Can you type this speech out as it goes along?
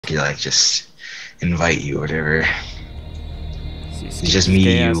could like just invite you or whatever. It's It's just me,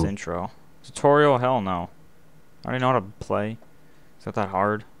 gay-ass you. intro. Tutorial? Hell no. I already know how to play. It's not that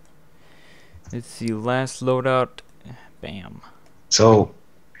hard. Let's see. Last loadout. Bam. So,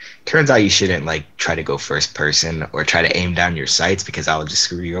 turns out you shouldn't like try to go first person or try to aim down your sights because I'll just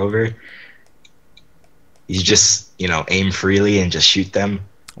screw you over. You just, aim freely and just shoot them.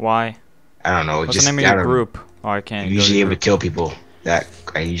 Why? I don't know. What's the Just name of I your don't. group? Oh, I I'm can't go to usually your able to group. kill people that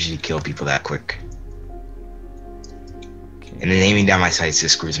I usually kill people that quick. Okay. And then aiming down my sights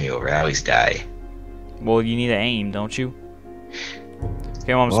just screws me over. I always die. Well, you need to aim, don't you?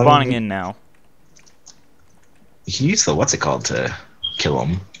 Okay, well, I'm Well, spawning in now. You can use the what's it called to kill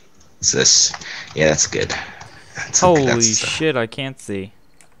them. It's this. Yeah, that's good. Holy shit, I can't see.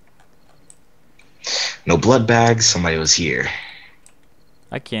 No blood bags. Somebody was here.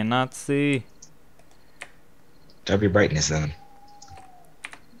 I cannot see. Drop your brightness then.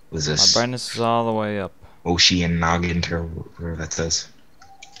 What is My this? brightness is all the way up. Oshi and Nagin or whatever that says.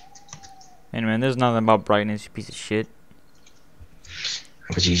 Hey man, there's nothing about brightness, you piece of shit.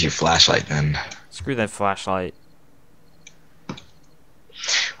 How about you use your flashlight then? Screw that flashlight.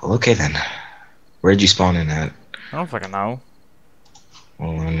 Well, okay then. Where'd you spawn in at? I don't fucking know.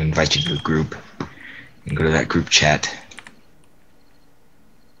 Well, I'm gonna invite you to the group. And go to that group chat.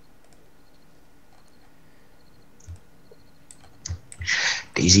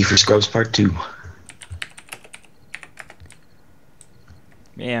 DayZ for Scrubs Part 2.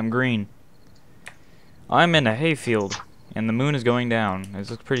 Yeah, I'm green. I'm in a hayfield, and the moon is going down. This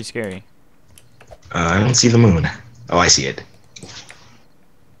looks pretty scary. I don't see the moon. Oh, I see it.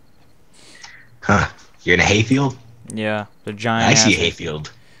 Huh. You're in a hayfield? Yeah, the giant. I see a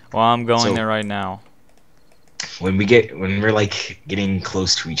hayfield. Well, I'm going So- there right now. When we're like getting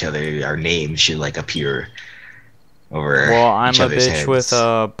close to each other, our names should like appear over Well, I'm each a other's bitch heads. with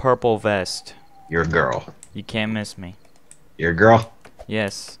a purple vest. You're a girl. You can't miss me. You're a girl?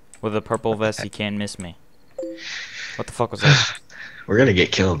 Yes, with a purple vest, you can't miss me. What the fuck was that? We're gonna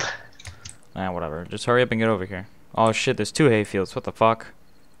get killed. Nah, whatever. Just hurry up and get over here. Oh shit, there's two hayfields. What the fuck?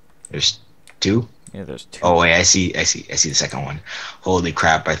 There's two? Yeah, there's two. Oh wait, I see the second one. Holy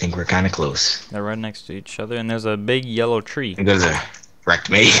crap, I think we're kinda close. They're right next to each other, and there's a big yellow tree. It goes a wrecked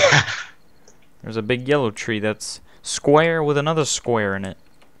me. There's a big yellow tree that's square with another square in it.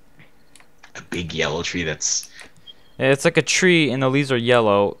 A big yellow tree that's Yeah, it's like a tree, and the leaves are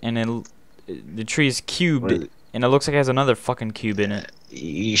yellow, and the tree is cubed, What? and it looks like it has another fucking cube in it.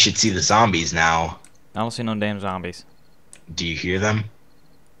 you should see the zombies now. I don't see no damn zombies. Do you hear them?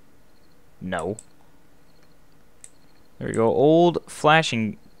 No. There we go. Old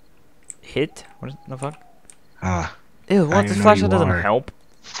flashing hit. What the fuck? Ew, what? I This know flashlight you doesn't are. help.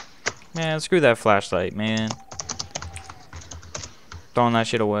 Man, screw that flashlight, man. Throwing that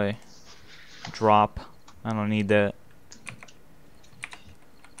shit away. Drop. I don't need that.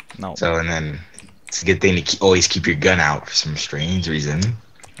 No. So and then it's a good thing to always keep your gun out for some strange reason.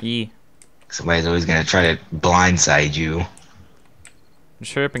 E. Somebody's always gonna try to blindside you.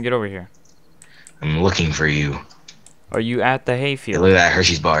 Just hurry up and get over here. I'm looking for you. Are you at the Hey, hayfield? look at that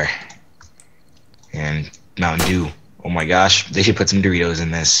Hershey's bar. And Mountain Dew. Oh my gosh, they should put some Doritos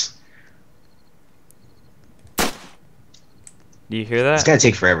in this. Do you hear It's that? gonna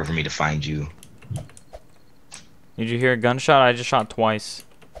take forever for me to find you. Did you hear a gunshot? I just shot twice.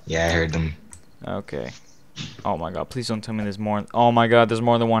 Yeah, I heard them. Okay. Oh my god, please don't tell me there's more. Oh my god, there's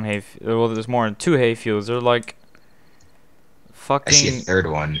more than one well, there's more than two hayfields. They're like I see a fucking. third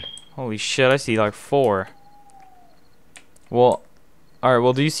one. Holy shit, I see like four. Well, alright,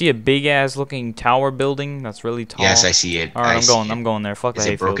 well, do you see a big ass looking tower building that's really tall? Yes, I see it. Alright, I I'm going there. Fuck the Is it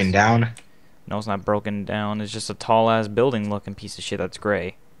hayfields. broken down? No, it's not broken down. It's just a tall ass building looking piece of shit that's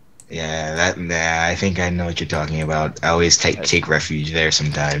gray. Yeah, I think I know what you're talking about. I always take refuge there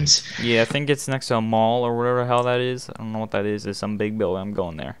sometimes. Yeah, I think it's next to a mall or whatever the hell that is. I don't know what that is. It's some big building. I'm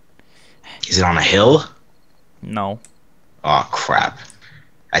going there. Is it on a hill? No. Oh crap.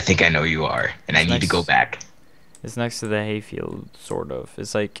 I think I know you are, and I It's need to go next- back. It's next to the hayfield, sort of.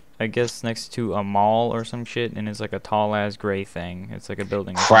 It's like, I guess next to a mall or some shit, and it's like a tall ass gray thing. It's like a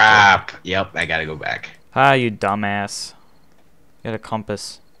building. or something. Crap. Yep, I gotta go back. Ah, you dumbass. Got a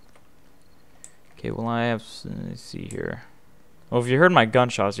compass. Okay, well I have, let's see here. Well, if you heard my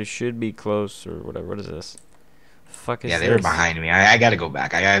gunshots, you should be close or whatever. What is this? Fuck is Yeah, this? they were behind me. I gotta go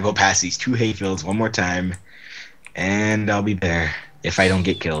back. I gotta go past these two hayfields one more time, and I'll be there if I don't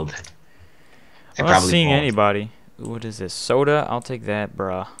get killed. I'm not seeing anybody. What is this? Soda? I'll take that,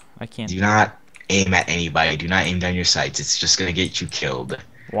 bruh. I can't. Do not aim at anybody. Do not aim down your sights. It's just gonna get you killed.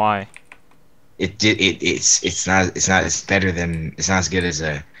 Why? it's better than it's not as good as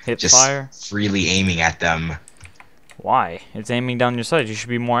a Hip just fire? freely aiming at them. Why? It's aiming down your sights. You should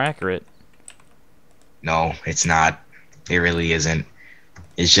be more accurate. No, it's not. It really isn't.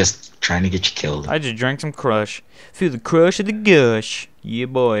 It's just trying to get you killed. I just drank some crush. Feel the crush of the gush. Yeah,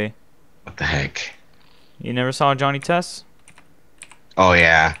 boy. What the heck? You never saw Johnny Test? Oh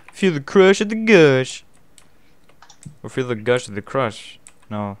yeah. Feel the crush of the gush. Or feel the gush of the crush.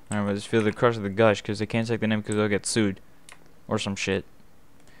 No, never. Just feel the crush of the gush because they can't take the name because they'll get sued. Or some shit.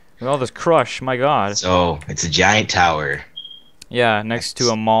 With all this crush, my god. So it's a giant tower. Yeah, next to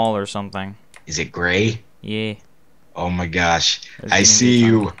a mall or something. Is it gray? Yeah. Oh my gosh. It's I gonna see be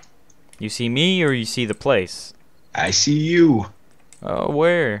fun. you. You see me or you see the place? I see you. Oh,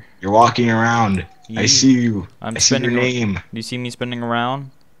 where? You're walking around. I see you. I'm I see your spinning. name. Do you see me spinning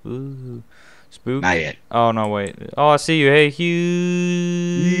around? Ooh. Spook. Not yet. Oh, no, wait. Oh, I see you. Hey,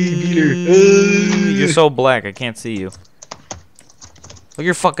 Hugh. Peter. You're so black, I can't see you. Look at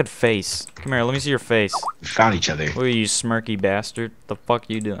your fucking face. Come here, let me see your face. We found each other. Look at you, smirky bastard. The fuck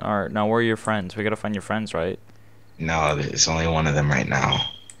you doing? Alright, now where are your friends? We gotta find your friends, right? No, there's only one of them right now.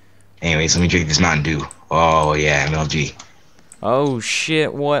 Anyways, let me drink this Mountain Dew. Oh yeah, MLG. Oh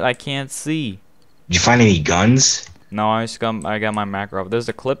shit, what? I can't see. Did you find any guns? No, I got my macro. There's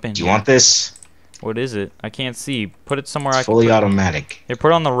a clip in Do you here. want this? What is it? I can't see. Put it somewhere It's I can fully put it. automatic. Here,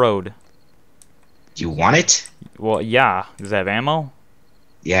 put it on the road. Do you want it? Well, yeah. Does that have ammo?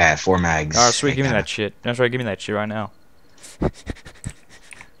 Yeah, 4 mags. Alright, sweet, I give me got that shit. That's right, give me that shit right now.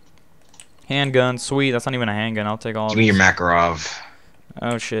 Handgun, sweet. That's not even a handgun. I'll take all Give of me your these. Makarov.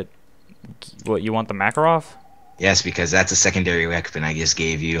 Oh shit. What, you want the Makarov? Yes, because that's a secondary weapon I just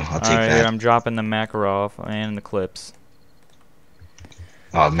gave you. I'll take Alright, that. here, I'm dropping the Makarov and the clips.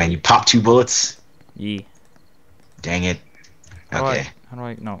 Oh man, you popped 2 bullets? Yee. Dang it. How Okay. how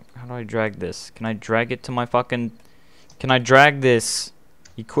do I drag this? Can I drag it to my fucking... Can I drag this?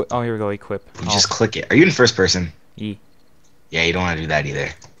 Equip. Oh, here we go, equip. You just click it. Are you in first person? E. Yeah, you don't want to do that either.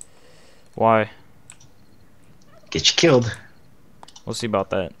 Why? Get you killed. We'll see about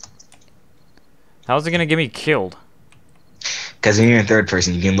that. How's it gonna get me killed? Because when you're in third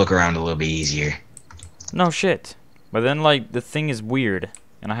person, you can look around a little bit easier. No shit. But then, like, the thing is weird.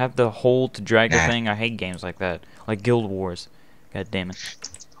 And I have to hold to drag the Nah. thing. I hate games like that. Like Guild Wars. God damn it.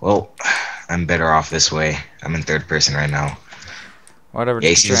 Well, I'm better off this way. I'm in third person right now. Whatever. Yeah,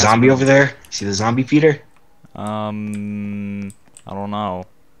 you see the zombie over there? See the zombie, Peter? I don't know.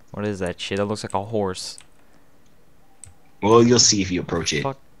 What is that shit? That looks like a horse. Well, you'll see if you approach it.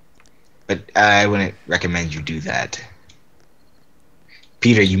 Fuck. But I wouldn't recommend you do that.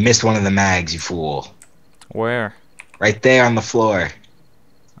 Peter, you missed one of the mags, you fool. Where? Right there on the floor.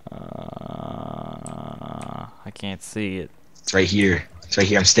 I can't see it. It's right here. It's right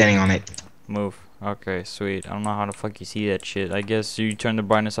here. I'm standing on it. Move. Okay, sweet. I don't know how the fuck you see that shit. I guess you turn the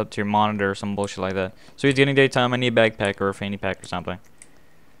brightness up to your monitor or some bullshit like that. Sweet, it's getting daytime. I need a backpack or a fanny pack or something.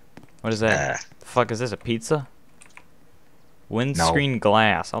 What is that? The fuck is this? A pizza? Windscreen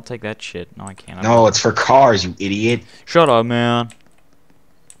glass. I'll take that shit. No, I can't. No, it's for cars, you idiot. Shut up, man.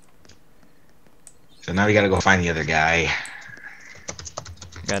 So now we gotta go find the other guy.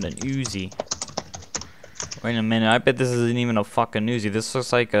 Got an Uzi. Wait a minute. I bet this isn't even a fucking Uzi. This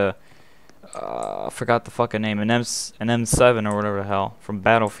looks like a... I forgot the fucking name. An M7 or whatever the hell. From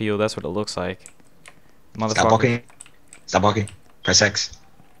Battlefield. That's what it looks like. Motherfucker. Stop walking. Stop walking. Press X.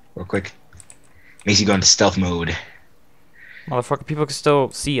 Real quick. Makes you go into stealth mode. Motherfucker, people can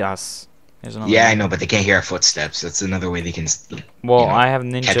still see us. There's another Yeah, one. I know, but they can't hear our footsteps. That's another way they can. Well, you know, I have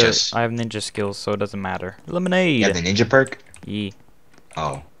catch us. ninja. I have ninja skills, so it doesn't matter. Lemonade. You have the ninja perk? Yeah.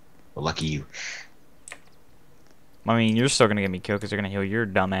 Oh, well, lucky you. I mean, you're still gonna get me killed because you're gonna heal your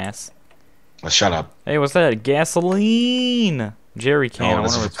dumbass. Well, shut up. Hey, what's that? Gasoline. Jerry can. I Oh, wonder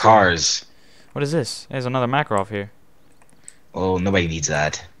this is for what's cars. What is this? There's another Makarov here. Oh, nobody needs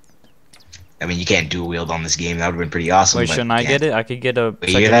that. I mean, you can't dual wield on this game. That would have been pretty awesome. Wait, but shouldn't I you get can't. it? I could get a Wait,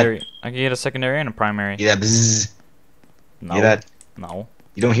 you hear that? secondary. I could get a secondary and a primary. Hear that? Bzzz. No. Hear that? No.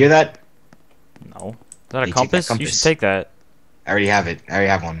 You don't hear that? No. Is that a You take that compass? You should compass. take that. I already have it. I already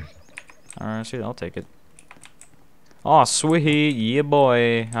have one. Alright, sweet. I'll take it. Oh, sweet. Yeah,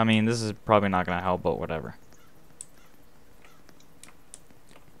 boy. I mean, this is probably not gonna help, but whatever.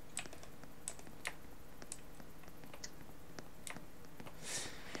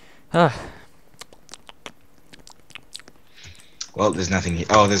 Well, there's nothing here.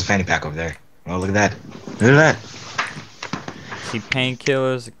 Oh, there's a fanny pack over there. Oh, look at that. Look at that. See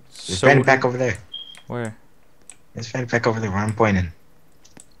painkillers. There's a fanny soda. pack over there. Where? There's a fanny pack over there where I'm pointing.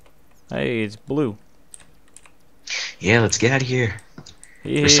 Hey, it's blue. Yeah, let's get out of here.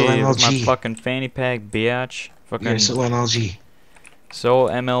 You're so Hey, look at my MLG. fucking fanny pack, bitch. You're Fucking so MLG. so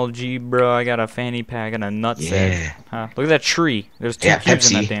MLG, bro. I got a fanny pack and a nutsack. Yeah. Huh? Look at that tree. There's two Yeah, cubes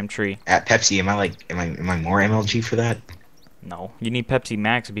in that Pepsi. damn tree. At Pepsi, am I more MLG for that? No, you need Pepsi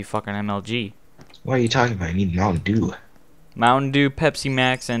Max to be fucking MLG. What are you talking about? I need Mountain Dew. Mountain Dew, Pepsi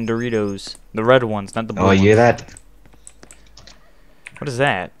Max, and Doritos. The red ones, not the blue Oh, you hear ones. that? What is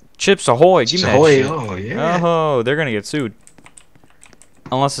that? Chips Ahoy, give me that Ahoy, shit. oh yeah. Oh, they're gonna get sued.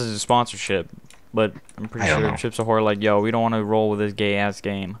 Unless it's a sponsorship. But I'm pretty I don't sure know. Chips Ahoy are like, yo, we don't want to roll with this gay ass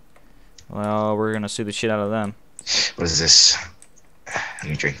game. Well, we're gonna sue the shit out of them. What is this? Let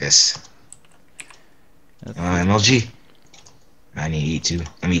me drink this. MLG. I need to eat too.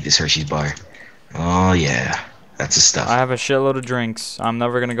 Let me eat this Hershey's bar. Oh yeah, that's the stuff. I have a shitload of drinks. I'm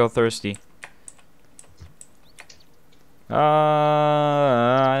never gonna go thirsty.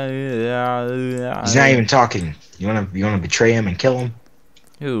 He's not even talking. You wanna betray him and kill him?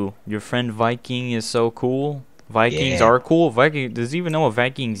 Who? Your friend Viking is so cool? Vikings Yeah. are cool? Viking does he even know what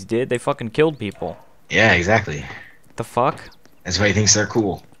Vikings did? They fucking killed people. Yeah, exactly. What the fuck? That's why he thinks they're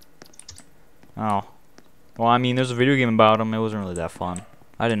cool. Oh. Well, I mean, there's a video game about them. It wasn't really that fun.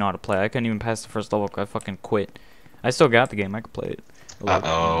 I didn't know how to play. I couldn't even pass the first level. I fucking quit. I still got the game. I could play it.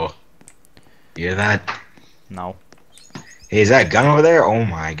 Uh-oh. You hear that? No. Hey, is that a gun over there? Oh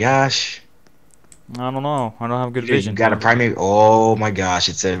my gosh. I don't know. I don't have good You vision. got a primary. Oh my gosh,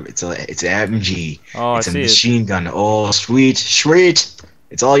 it's an MG. Oh, It's I a see it. machine gun. Oh, sweet, sweet.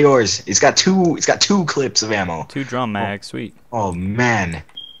 It's all yours. It's got two clips of ammo. 2 drum mags. Sweet. Oh man,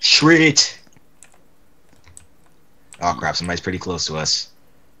 sweet. Oh crap, somebody's pretty close to us.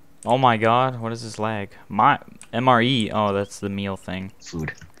 Oh my god. What is this lag? My MRE. Oh, that's the meal thing.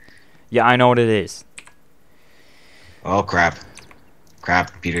 Food. Yeah, I know what it is. Oh crap.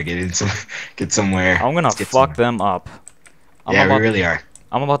 Crap, Peter, get somewhere. I'm gonna Let's get fuck somewhere. them up. Yeah, we really are.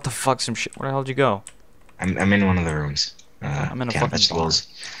 I'm about to fuck some shit. Where the hell did you go? I'm in one of the rooms. I'm in a canned fucking vegetables.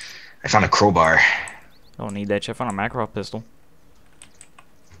 I found a crowbar. Don't need that shit. I found a macro pistol.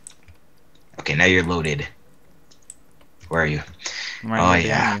 Okay, now you're loaded. Where are you? I'm right Oh here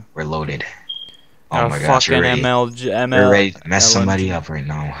yeah, behind you. we're loaded. Got Oh a my gosh, fucking we're ready. We're ready to mess somebody up right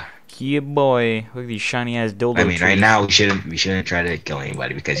now. Yeah, boy. Look at these shiny ass dildo I mean, right trees. now we shouldn't try to kill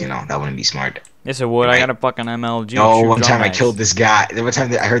anybody because you know that wouldn't be smart. Yes, it would. I Right. got a fucking MLG. No, true one time I drum killed axe. this guy. One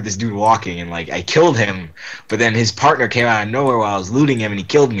time I heard this dude walking and like I killed him, but then his partner came out of nowhere while I was looting him and he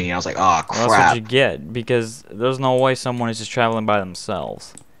killed me. I was like, oh Well, that's what crap. you get because there's no way someone is just traveling by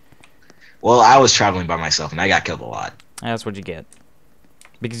themselves. Well, I was traveling by myself and I got killed a lot. That's what you get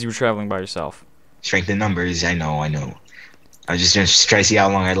because you were traveling by yourself. Strength in numbers, I know. I was just trying to see how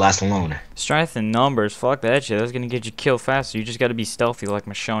long I'd last alone. Strength in numbers, fuck that shit. That's gonna get you killed faster. You just gotta be stealthy like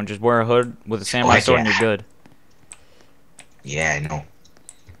Michonne. Just wear a hood with a samurai Heck sword and yeah. you're good. Yeah, I know.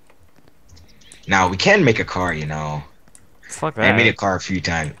 Now we can make a car, you know. Fuck I made a that. car a few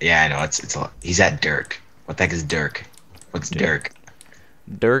times. Yeah, I know. He's at Dirk. What the heck is Dirk? What's Dirk?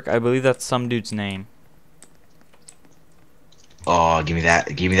 Dirk, I believe that's some dude's name. Oh, give me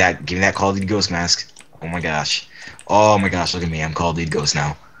that. Give me that Call of Duty Ghost mask. Oh my gosh. Oh my gosh, look at me. I'm Call of Duty Ghost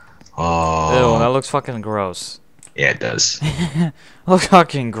now. Oh. Ew, that looks fucking gross. Yeah, it does. Looks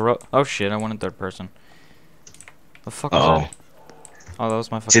fucking gross. Oh shit, I went in third person. The fuck was Uh-oh. that? Oh, that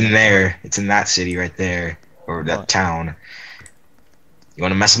was my It's fucking... in there. It's in that city right there. Or that What? town. You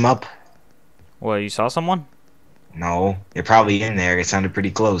want to mess them up? What, you saw someone? No. They're probably in there. It sounded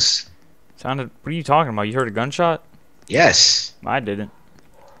pretty close. Sounded... What are you talking about? You heard a gunshot? Yes. I didn't.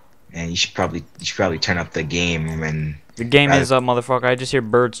 And you should probably turn up the game and... The game is up, motherfucker. I just hear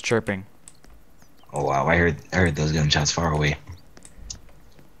birds chirping. Oh wow, I heard those gunshots far away.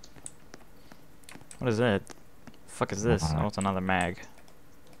 What is that? The fuck is this? Oh, it's another mag.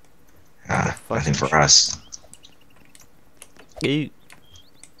 Nothing for us. Eat.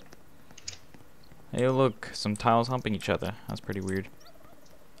 Hey, look. Some tiles humping each other. That's pretty weird.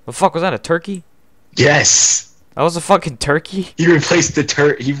 The fuck was that? A turkey? Yes. That was a fucking turkey? He replaced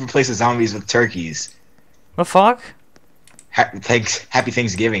the zombies with turkeys. The fuck? Happy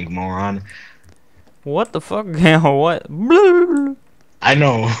Thanksgiving, moron. What the fuck? What? Blue. I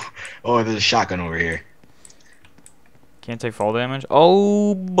know. Oh, there's a shotgun over here. Can't take fall damage?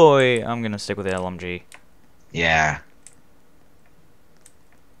 Oh boy. I'm gonna stick with the LMG. Yeah.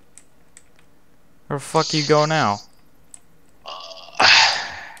 Where the fuck you go now?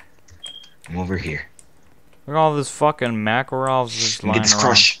 I'm over here. Look at all this fucking Makarovs just lying Get this around.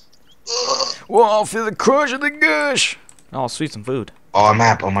 crush. Whoa, feel the crush of the gush! Oh, sweet, some food. Oh, a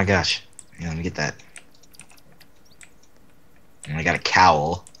map. Oh my gosh. Yeah, let me get that. And I got a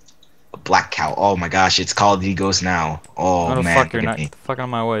cowl. A black cow. Oh my gosh, it's Call of Duty Ghost now. Oh Oh the man, fuck, you're look at not me. fucking on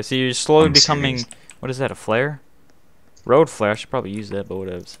my way. See, you're slowly I'm becoming. serious. What is that? A flare? Road flare. I should probably use that, but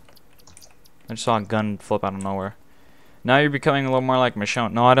whatevs. I just saw a gun flip out of nowhere. Now you're becoming a little more like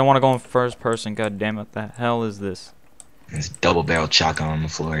Michonne. No, I don't want to go in first person. God damn it! The hell is this? There's double-barreled shotgun on the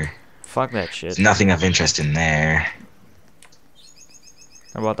floor. Fuck that There's shit. nothing of interest in there.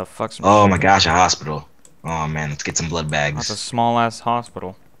 I'm about to fuck some Oh shit my up. gosh, a hospital. Oh man, let's get some blood That's a bags. small ass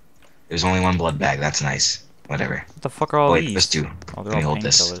hospital. There's only one blood bag. That's nice. Whatever. What the fuck are all Oh, wait, there's these? two. Oh, they're Let me all hold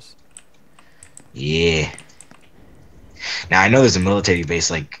this. painkillers. Yeah. Now I know there's a military base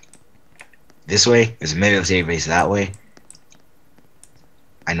like this way. There's a military base that way.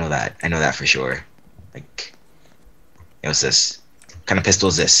 I know that. I know that for sure. Like, hey, what's this? What kind of pistol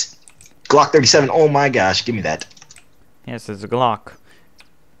is this? Glock 37. Oh my gosh, give me that. Yes, it's a Glock.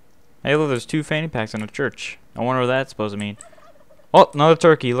 Hey, look, there's 2 fanny packs in a church. I wonder what that's supposed to mean. Oh, another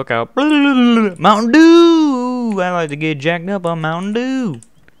turkey. Look out. Mountain Dew! I like to get jacked up on Mountain Dew.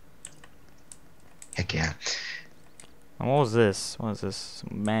 Heck yeah. And what was this? What is this?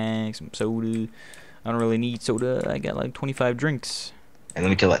 Some mag, some soda. I don't really need soda. I got like 25 drinks. Hey, let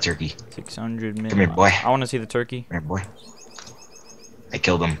me kill that turkey. 600 mil. Come here, boy. I want to see the turkey. Come here, boy. I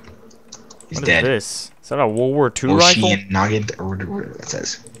killed him. He's What is dead. this? Is that a World War II rifle? Ocean Noggin, or whatever it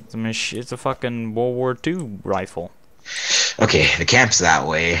says. It's a fucking World War II rifle. Okay, the camp's that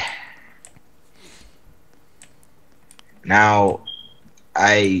way. Now,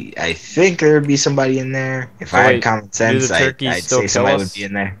 I think there would be somebody in there. If So I wait, had common do sense, the I'd turkeys still say kill somebody us? would be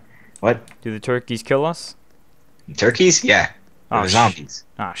in there. What? Do the turkeys kill us? Turkeys? Yeah. Oh, They're zombies.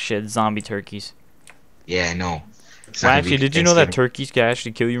 Ah, shit, zombie turkeys. Yeah, I know. It's Well, not gonna be actually, did you know that Thanksgiving. turkeys can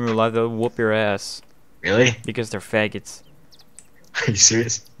actually kill you in real life? They'll whoop your ass Really? because they're faggots. Are you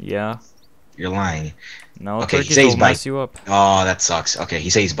serious? Yeah. You're lying. No, Okay, turkeys say he's will by- mess you up. Oh, that sucks. Okay, he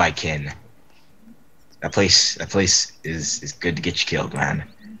says he's by kin. That place is good to get you killed, man.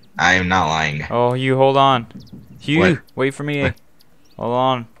 I am not lying. Oh, you hold on. Hugh, What? wait for me. What? Hold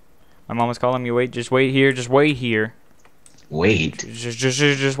on. My mom is calling me. Wait, just wait here. Just wait here. Wait.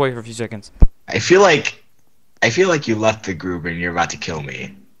 Just wait for a few seconds. I feel like you left the group and you're about to kill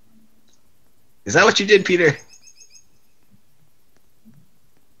me. Is that what you did, Peter?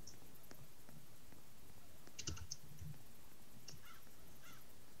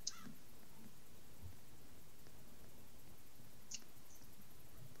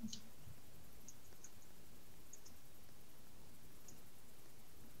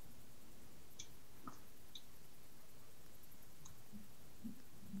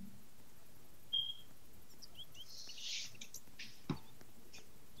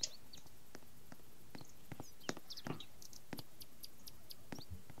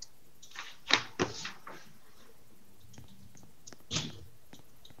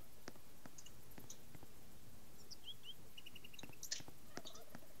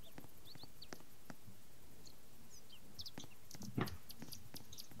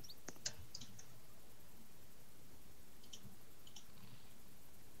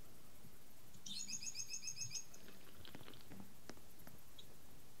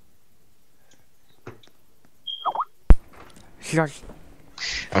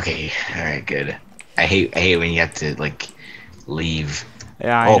 Okay, alright, good. I hate when you have to like leave.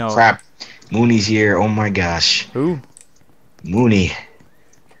 Yeah, I Oh know. crap. Mooney's here. Oh my gosh. Who? Mooney.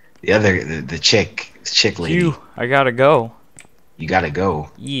 The chick lady. Hugh, I gotta go. You gotta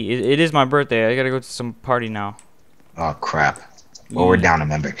go. Yeah, it is my birthday. I gotta go to some party now. Oh crap. Well, we're down a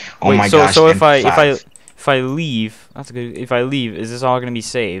member. Oh Wait, my so gosh. so M5. if I leave, that's good. If I leave, is this all gonna be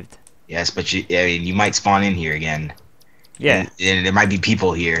saved? Yes, but you might spawn in here again. Yeah. And there might be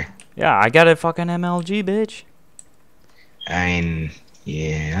people here. Yeah, I got a fucking MLG, bitch. I mean,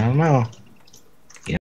 yeah, I don't know.